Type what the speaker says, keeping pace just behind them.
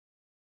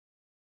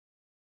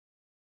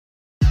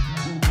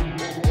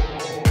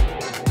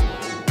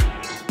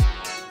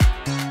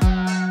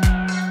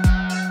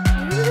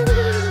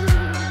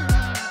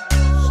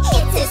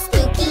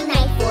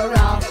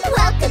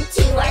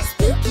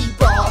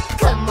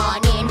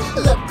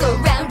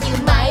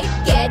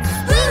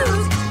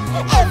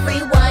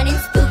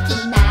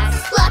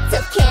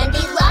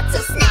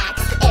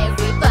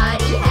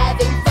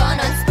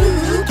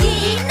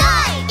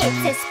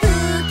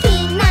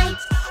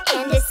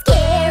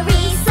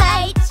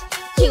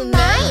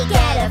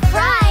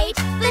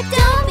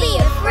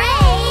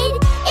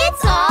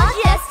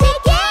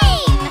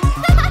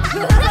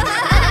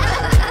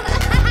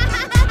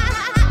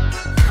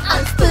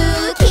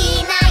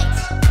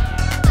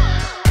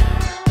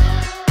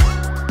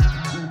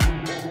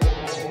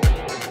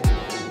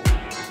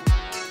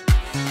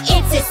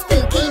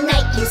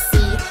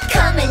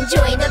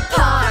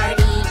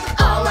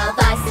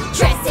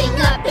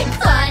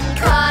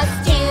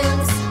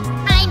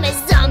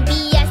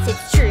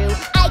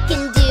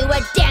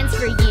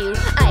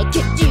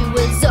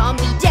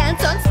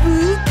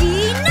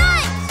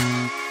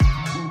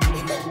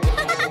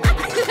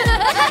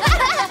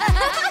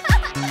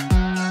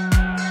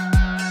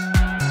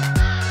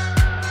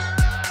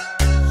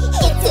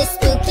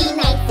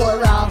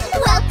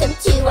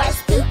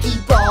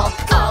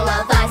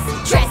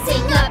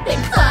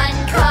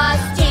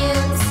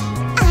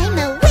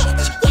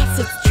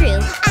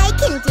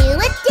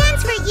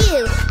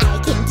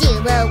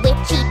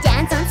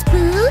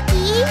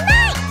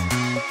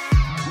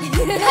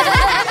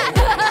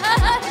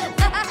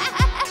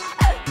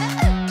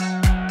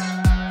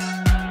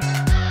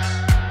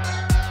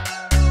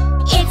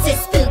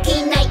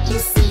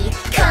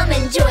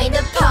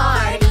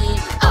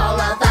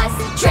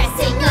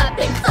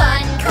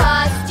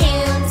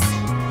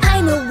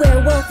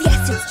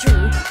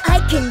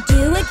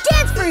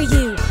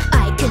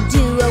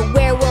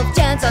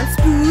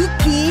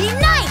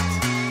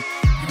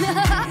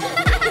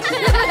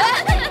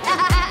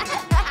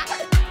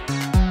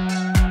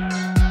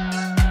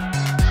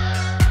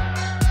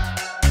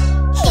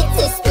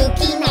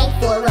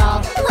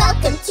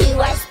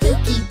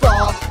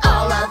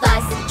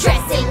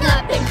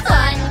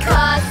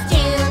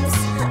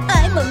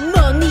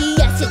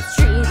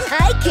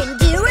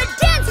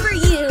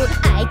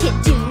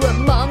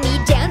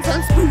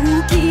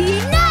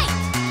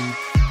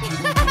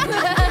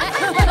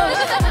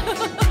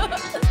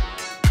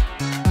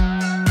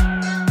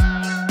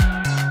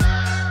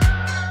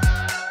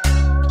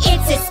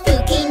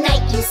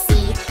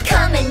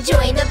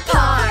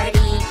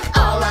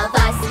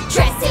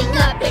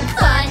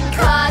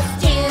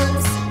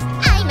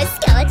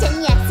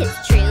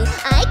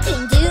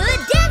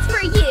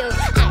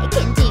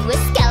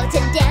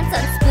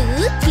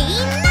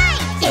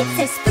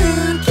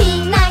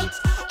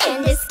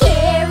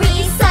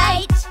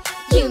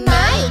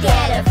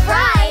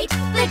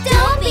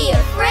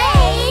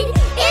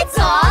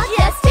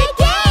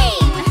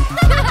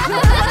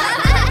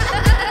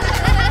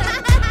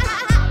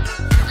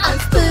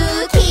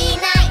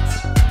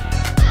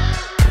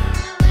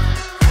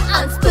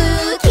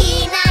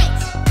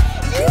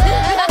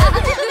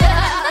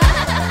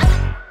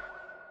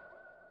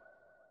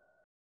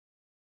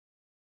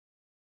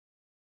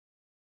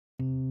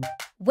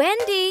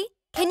Wendy,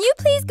 can you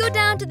please go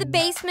down to the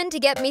basement to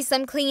get me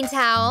some clean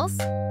towels?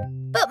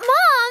 But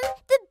Mom,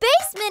 the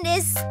basement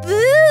is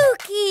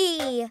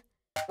spooky.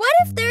 What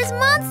if there's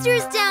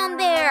monsters down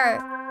there?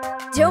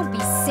 Don't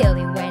be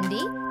silly,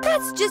 Wendy.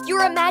 That's just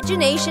your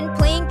imagination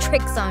playing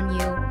tricks on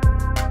you.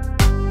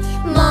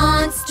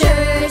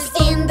 Monsters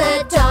in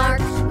the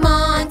dark,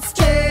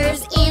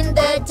 monsters in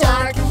the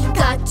dark.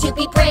 Got to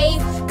be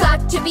brave,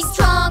 got to be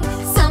strong.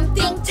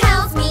 Something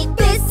tells me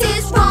this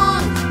is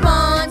wrong.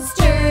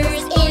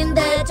 Monsters in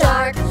the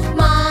dark,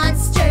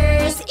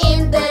 monsters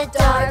in the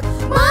dark.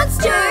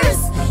 Monsters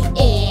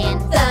in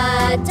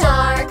the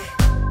dark.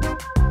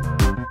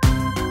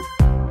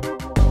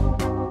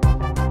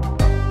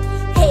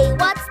 Hey,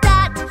 what's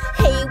that?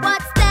 Hey,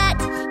 what's that?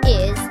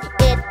 Is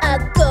it a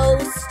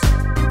ghost?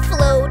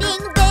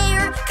 Floating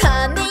there,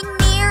 coming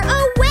near.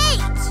 Oh,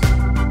 wait!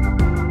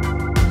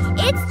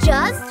 It's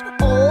just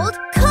old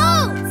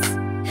coats!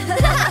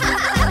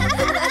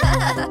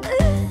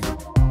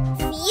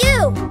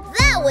 Phew,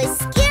 that was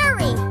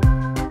scary!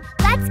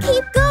 Let's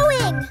keep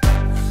going!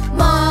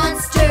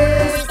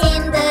 Monsters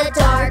in the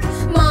dark,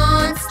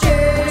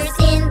 monsters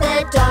in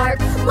the dark,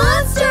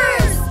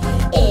 monsters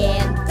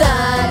in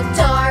the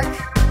dark.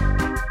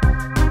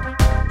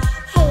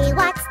 Hey,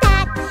 what's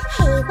that?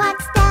 Hey,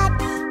 what's that?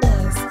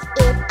 Is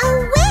it a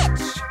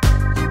witch?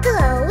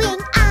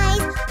 Glowing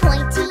eyes,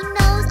 pointy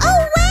nose.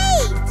 Oh,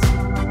 wait!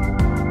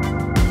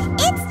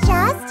 It's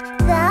just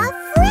the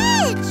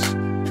fridge!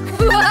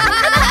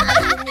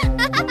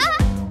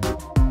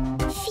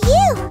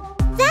 Phew!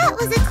 That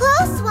was a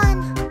close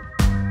one.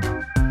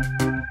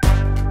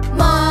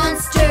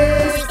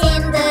 Monsters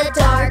in the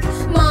dark,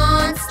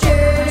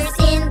 monsters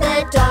in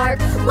the dark,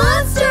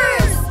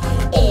 monsters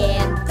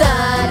in the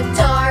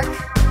dark.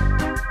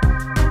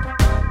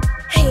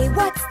 Hey,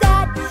 what's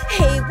that?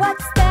 Hey,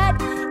 what's that?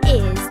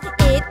 Is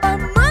it a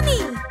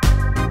mummy?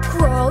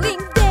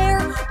 Crawling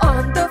there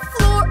on the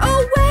floor.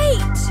 Oh,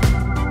 wait!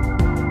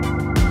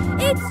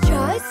 It's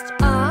just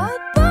a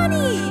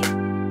bunny.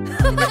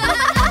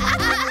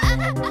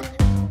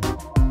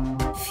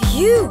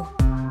 Phew!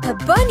 A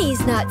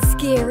bunny's not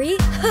scary.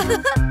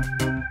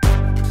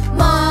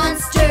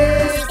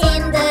 Monsters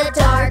in the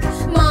dark,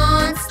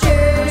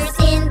 monsters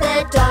in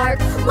the dark,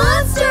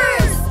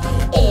 monsters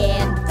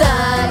in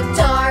the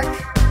dark.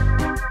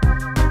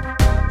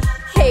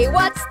 Hey,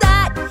 what's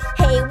that?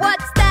 Hey,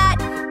 what's that?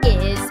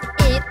 Is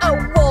it a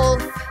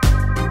wolf?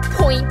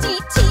 Pointy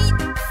teeth,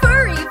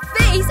 furry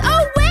face.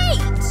 Oh,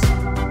 wait!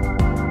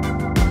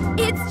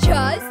 It's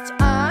just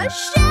a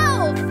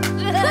shelf.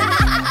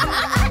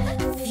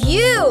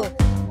 Phew!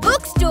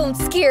 Books don't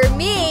scare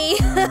me.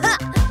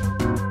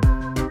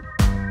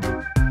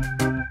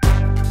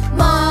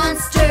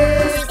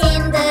 Monsters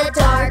in the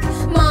dark,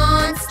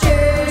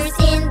 monsters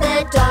in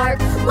the dark,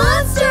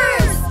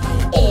 monsters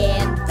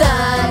in the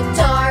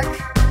dark.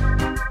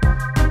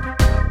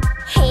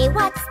 Hey,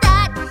 what's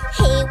that?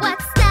 Hey,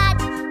 what's that?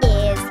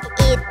 Is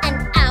it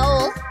an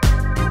owl?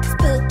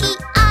 Spooky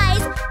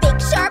eyes,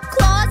 big sharp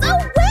claws. Oh,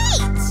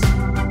 wait!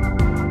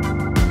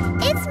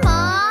 It's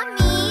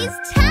Mommy's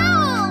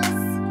towels.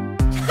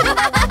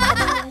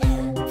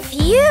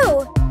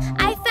 Phew!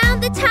 I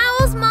found the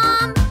towels,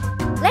 Mom.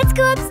 Let's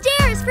go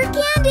upstairs for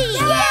candy.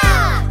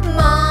 Yeah!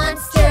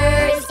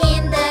 Monsters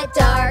in the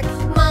dark,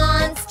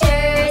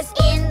 monsters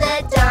in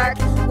the dark.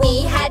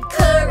 We had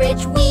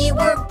courage, we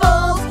were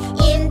bold.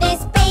 In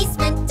this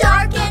basement,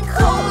 dark and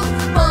cold.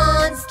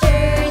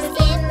 Monsters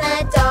in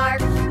the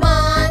dark,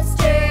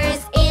 monsters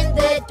in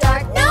the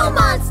dark. No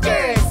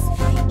monsters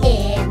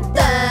in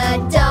the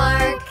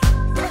dark.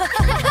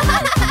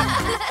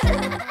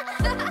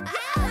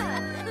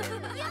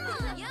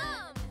 Yum,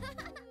 yum.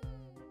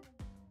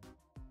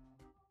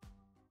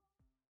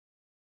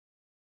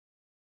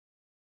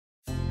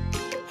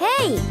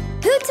 Hey,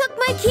 who took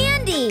my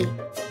candy?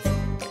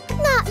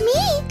 Not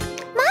me.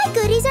 My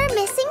goodies are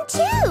missing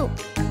too.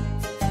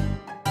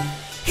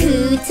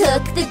 Who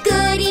took the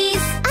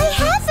goodies? I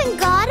haven't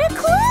got a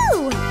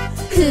clue.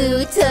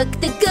 Who took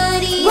the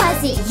goodies?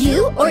 Was it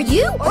you or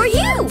you or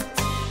you?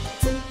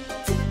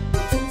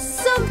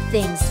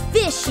 Something's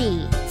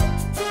fishy.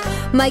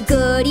 My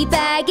goodie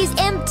bag is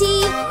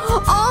empty.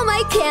 All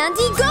my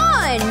candy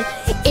gone.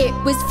 It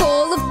was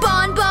full of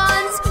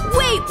bonbons.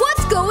 Wait,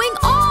 what's going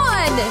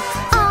on?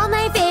 All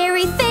my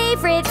very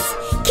favorites.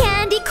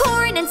 Candy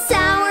corn and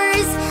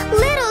sours.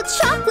 Little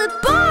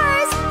chocolate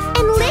bars.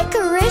 And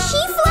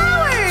licorice-y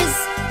flowers.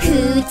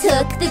 Who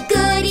took the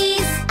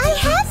goodies? I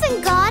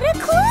haven't got a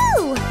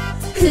clue.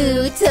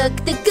 Who took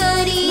the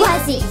goodies?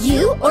 Was it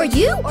you or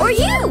you or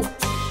you?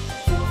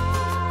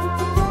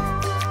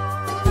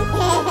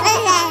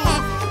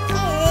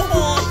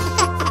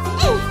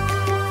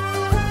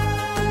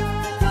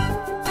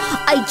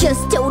 I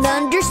just don't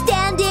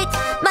understand it.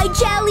 My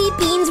jelly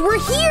beans were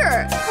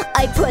here.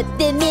 I put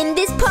them in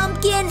this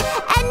pumpkin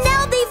and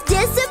now they've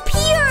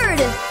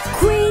disappeared.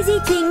 Crazy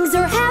things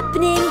are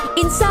happening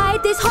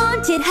inside this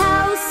haunted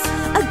house.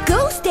 A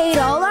ghost ate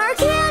all our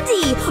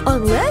candy,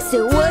 unless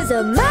it was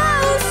a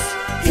mouse.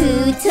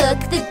 Who took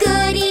the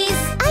goodies?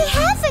 I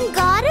haven't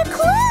got a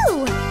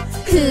clue.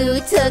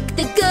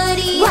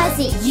 Was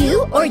it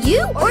you or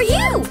you or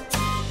you?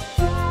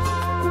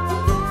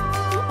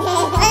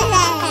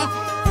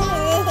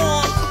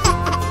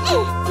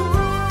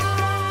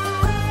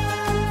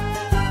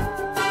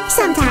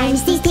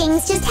 Sometimes these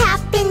things just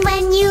happen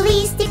when you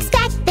least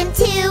expect them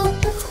to.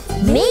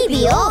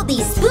 Maybe all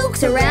these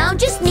spooks around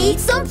just need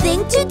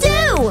something to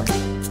do.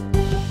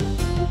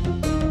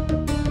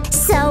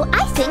 So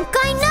I think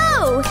I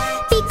know,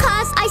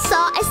 because I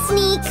saw a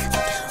sneak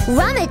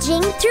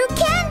rummaging through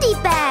candy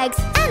bags,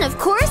 and of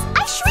course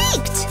I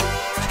shrieked.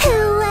 Who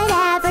would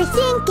ever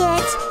think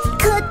it?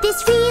 Could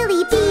this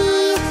really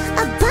be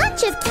a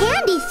bunch of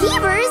candy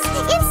thievers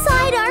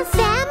inside our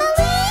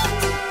family?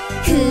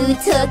 Who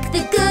took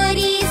the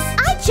goodies?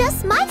 I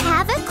just might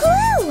have a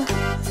clue.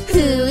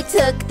 Who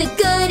took the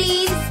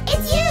goodies?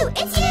 It's you,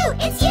 it's you,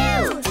 it's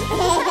you.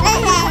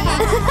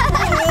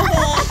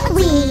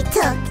 We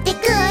took the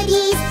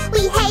goodies,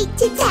 we hate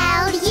to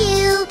tell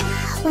you.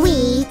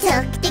 We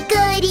took the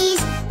goodies,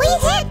 we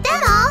hid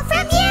them all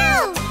from you.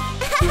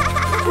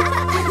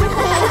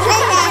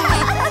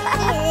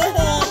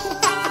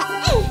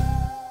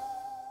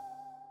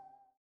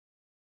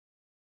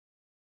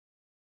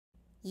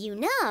 You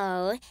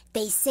know,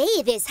 they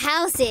say this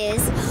house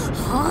is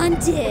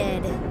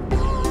haunted.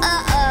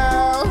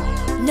 Uh-oh.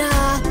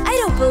 Nah, I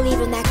don't believe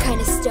in that kind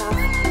of stuff.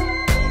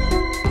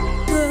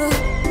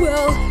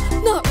 Well,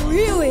 not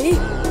really.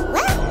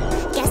 Well,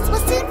 guess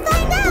we'll soon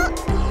find out.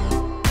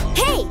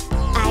 Hey,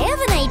 I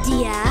have an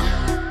idea.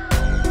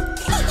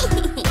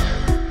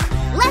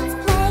 Let's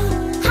play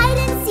hide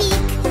and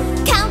seek.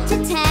 Count to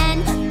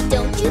 10,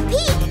 don't you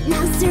peek.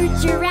 Now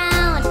search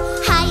around,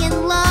 high and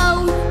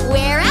low.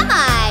 Where am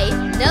I?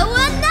 No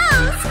one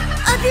knows.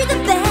 Under the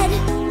bed,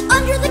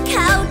 under the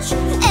couch,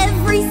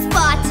 every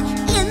spot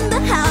in the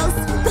house,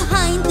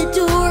 behind the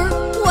door.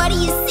 What do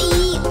you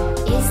see?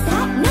 Is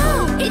that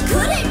no? It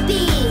couldn't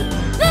be.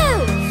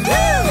 Boo!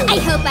 Boo! I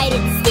hope I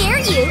didn't scare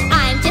you.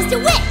 I'm just a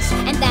witch,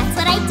 and that's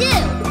what I do.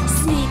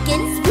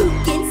 Sneaking,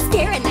 spooking,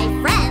 scaring my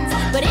friends,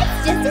 but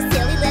it's just a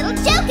silly little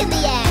joke in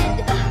the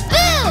end.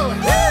 Boo!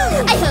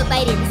 Boo! I hope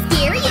I didn't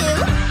scare you.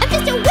 I'm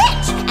just a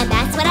witch, and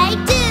that's what I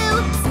do.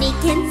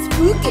 Sneaking,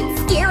 spooking,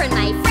 scaring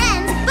my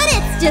friends, but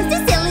it's just a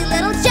silly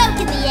little joke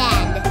in the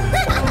end.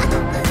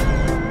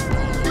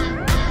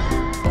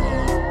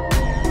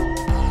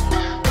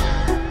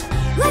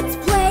 Let's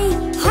play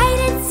hide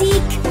and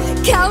seek.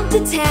 Count to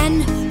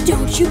 10.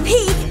 Don't you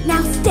peek.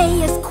 Now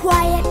stay as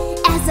quiet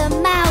as a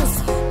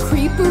mouse.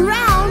 Creep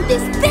around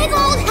this big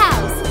old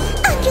house.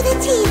 Under the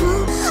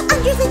table,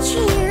 under the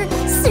chair,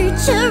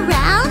 search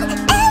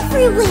around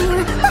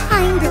everywhere.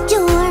 Behind the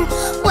door,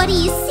 what do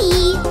you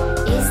see?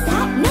 Is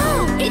that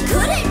no? It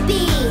couldn't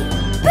be.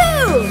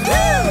 Boo!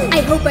 Boo!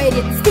 I hope I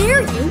didn't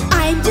scare you.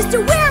 I'm just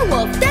a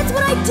werewolf. That's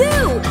what I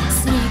do.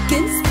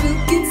 Sneaking,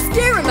 spooking,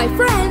 scaring my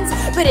friends,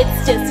 but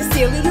it's just a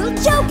silly little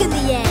joke in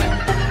the end.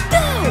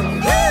 Boo!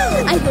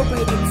 Boo! I hope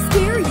I didn't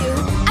scare you.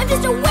 I'm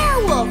just a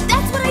werewolf.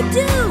 That's what I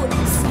do.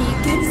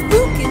 Sneaking,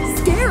 spooking,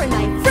 scaring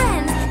my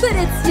friends, but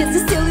it's just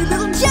a silly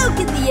little joke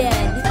in the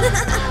end.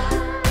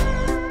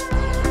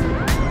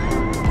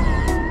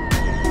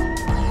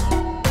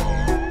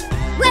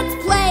 Let's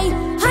play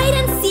hide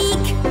and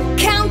seek.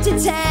 Count to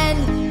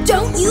 10.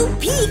 Don't you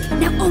peek.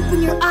 Now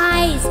open your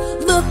eyes.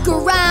 Look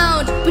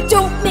around, but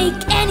don't make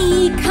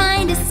any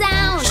kind of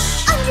sound.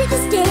 Under the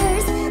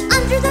stairs,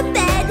 under the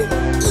bed,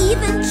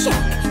 even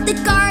check the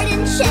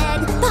garden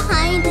shed.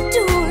 Behind the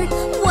door,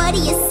 what do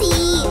you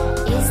see?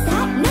 Is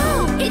that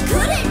no? It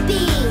couldn't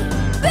be.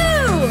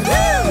 Boo!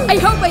 Boo! I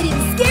hope I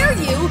didn't scare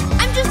you.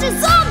 I'm just a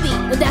zombie,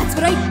 but that's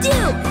what I do.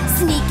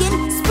 Sneaking,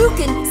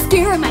 spooking,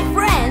 scaring my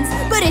friends,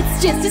 but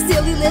it's just a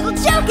silly little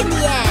joke in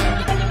the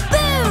end.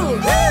 Boo!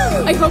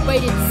 Boo! I hope I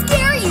didn't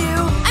scare you.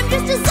 I'm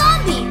just a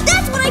zombie.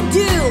 That's what I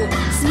do.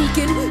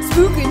 Sneaking,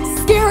 spooking,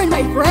 scaring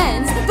my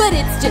friends, but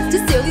it's just a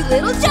silly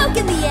little joke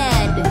in the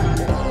end.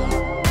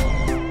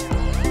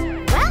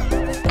 Well,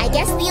 I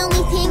guess the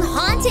only thing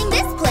haunting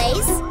this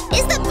place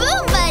is the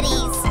Boom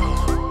Buddies.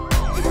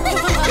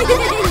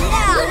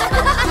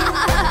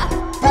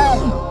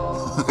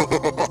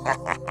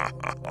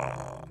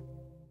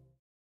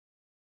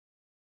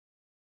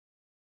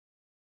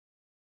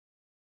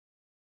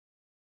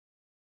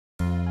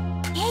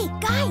 Hey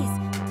guys,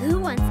 who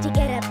wants to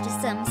get up to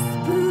some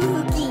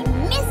spooky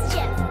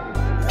mischief?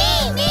 Me!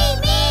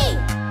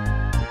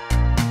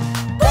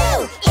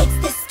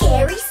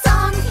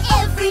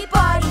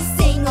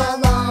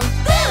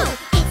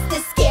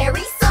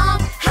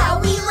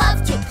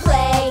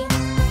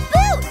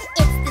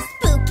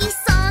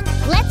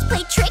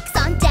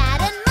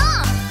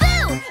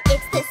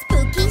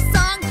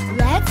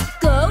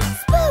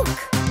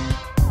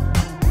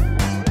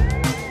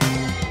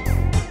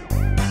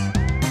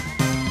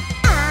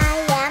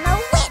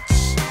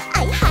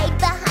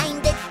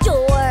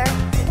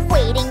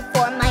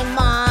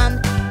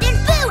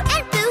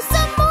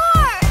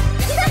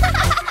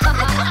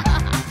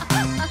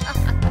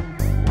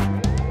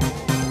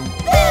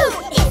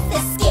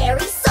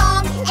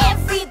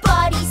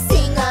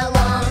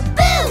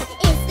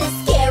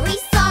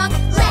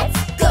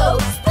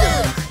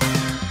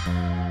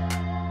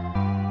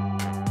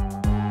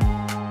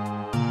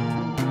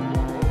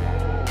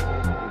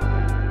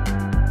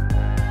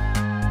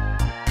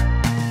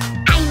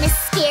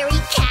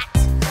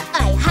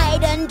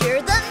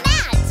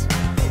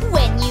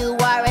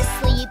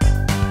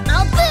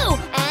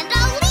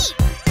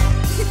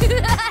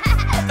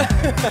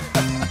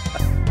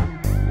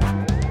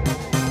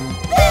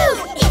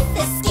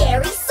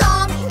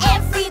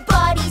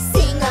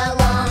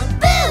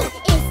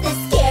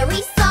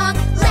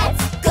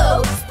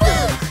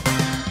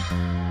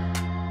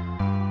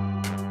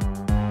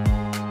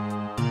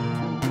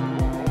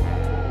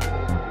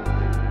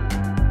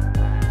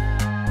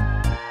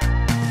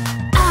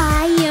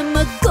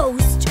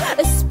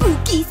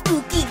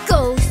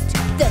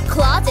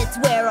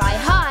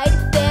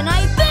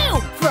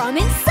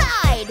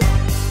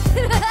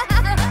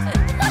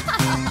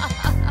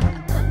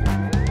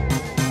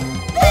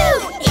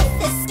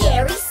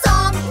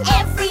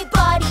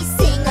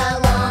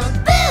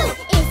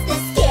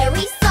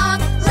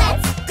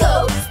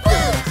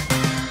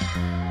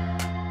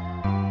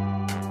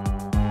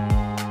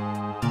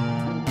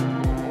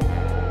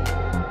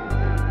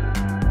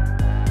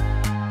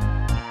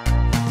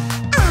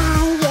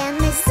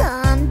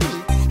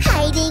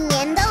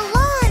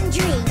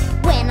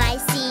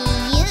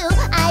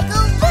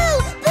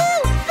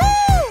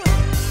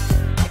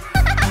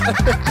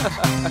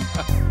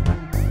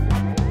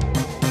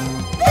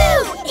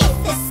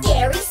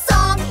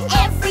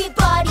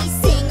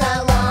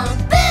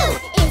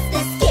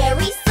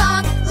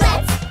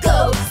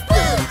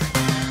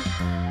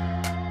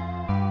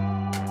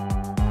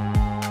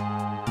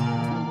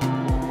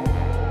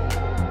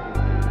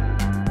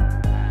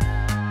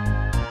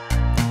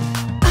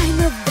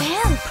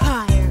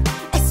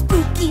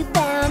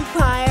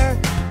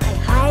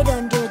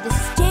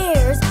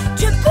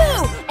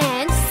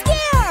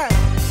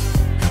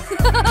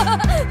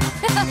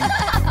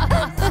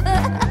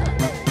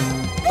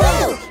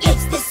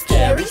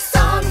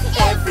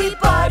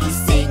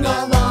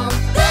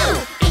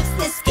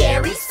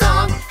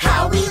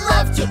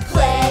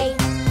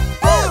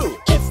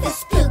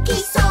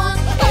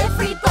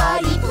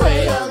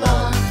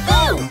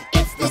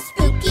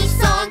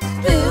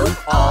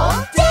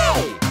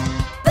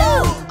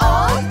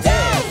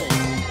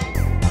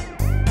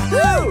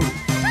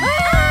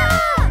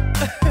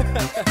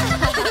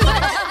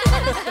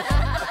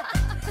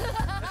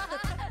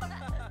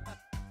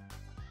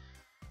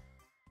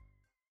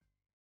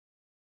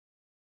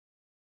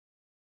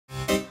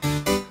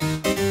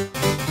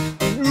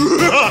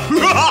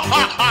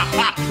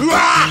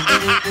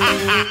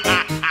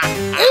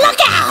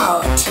 Look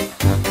out!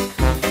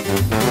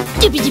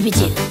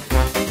 Doobie-doobie-doo.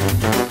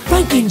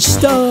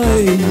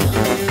 Frankenstein!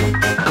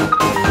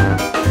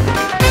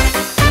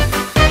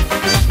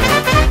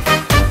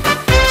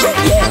 Oh,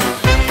 yeah!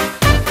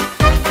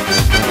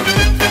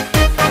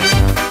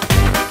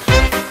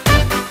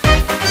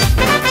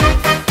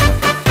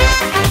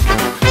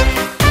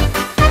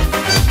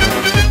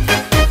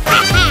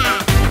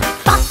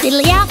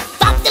 Bop-diddly-out,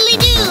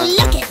 bop-diddly-doo.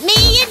 Look at me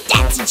in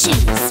dancing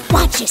shoes.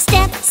 Watch your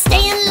step,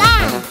 stay in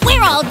line.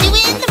 We're all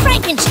doing the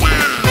Frankenstein.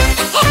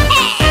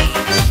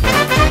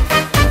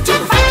 Do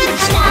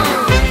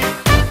Frankenstein.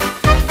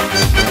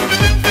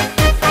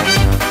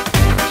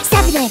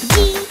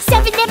 Seven-dabba-dee,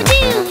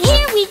 seven-dabba-doo.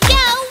 Here we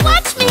go,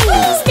 watch me.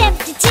 Step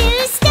to two,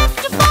 step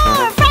to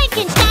four.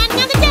 Frankenstein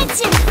on the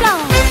dancing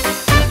floor.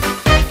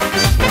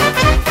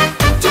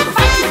 Do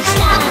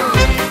Frankenstein.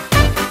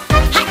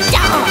 Hot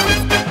dog.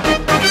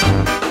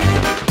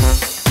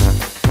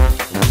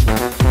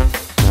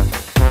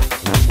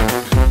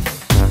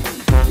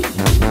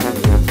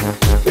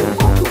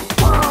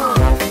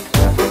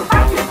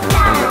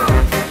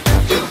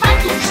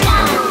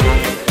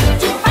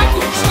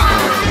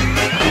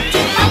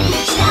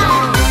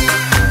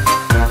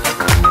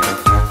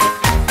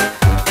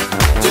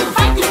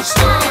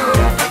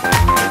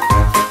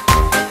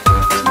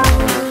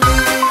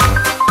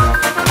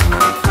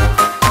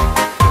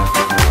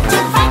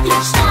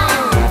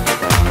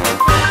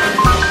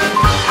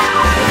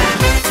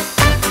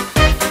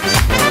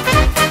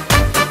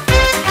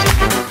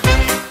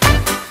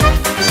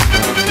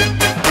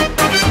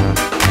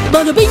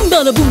 Bada bing,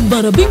 bada boom,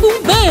 bada bing,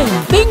 boom, bam.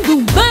 Bing,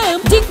 boom,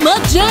 bam, dig my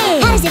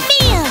jam. How does it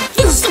feel?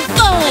 Feels so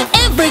fun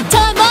every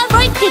time I'm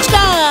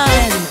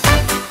Frankenstein.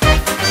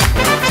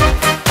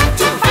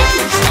 Do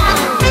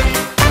Frankenstein.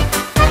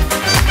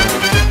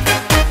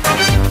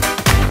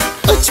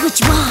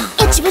 Oochie-woochie-wah,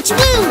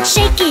 oochie-woochie-woo.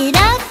 Shake it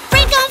up,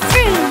 break on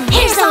through.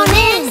 Hair's on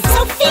end,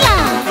 Sophia.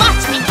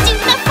 Watch me do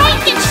the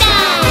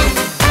Frankenstein.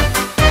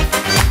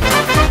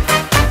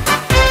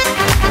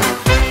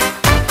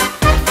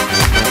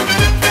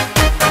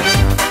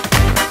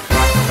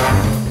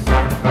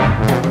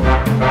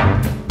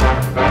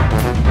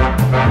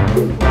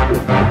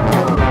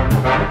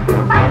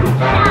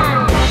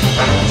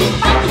 Do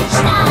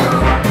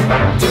Frankenstein.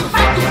 Do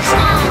Frankenstein.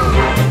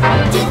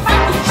 Do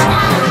Frankenstein.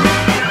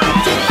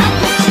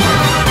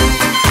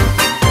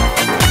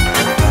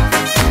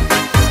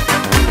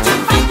 Do Frankenstein. Do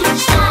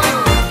Frankenstein.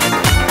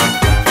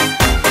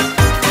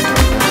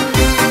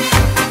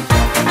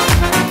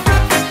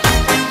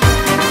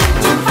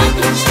 Do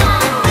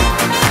Frankenstein.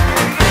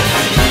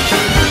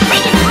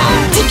 Bring it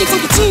home.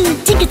 Tinker-taka-too,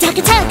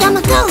 tinker-taka-tug, I'm a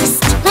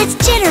ghost. Let's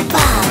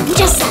jitterbug.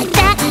 Just like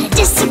that, I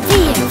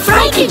disappear.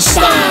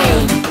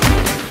 Frankenstein.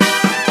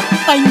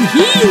 I'm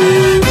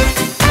here.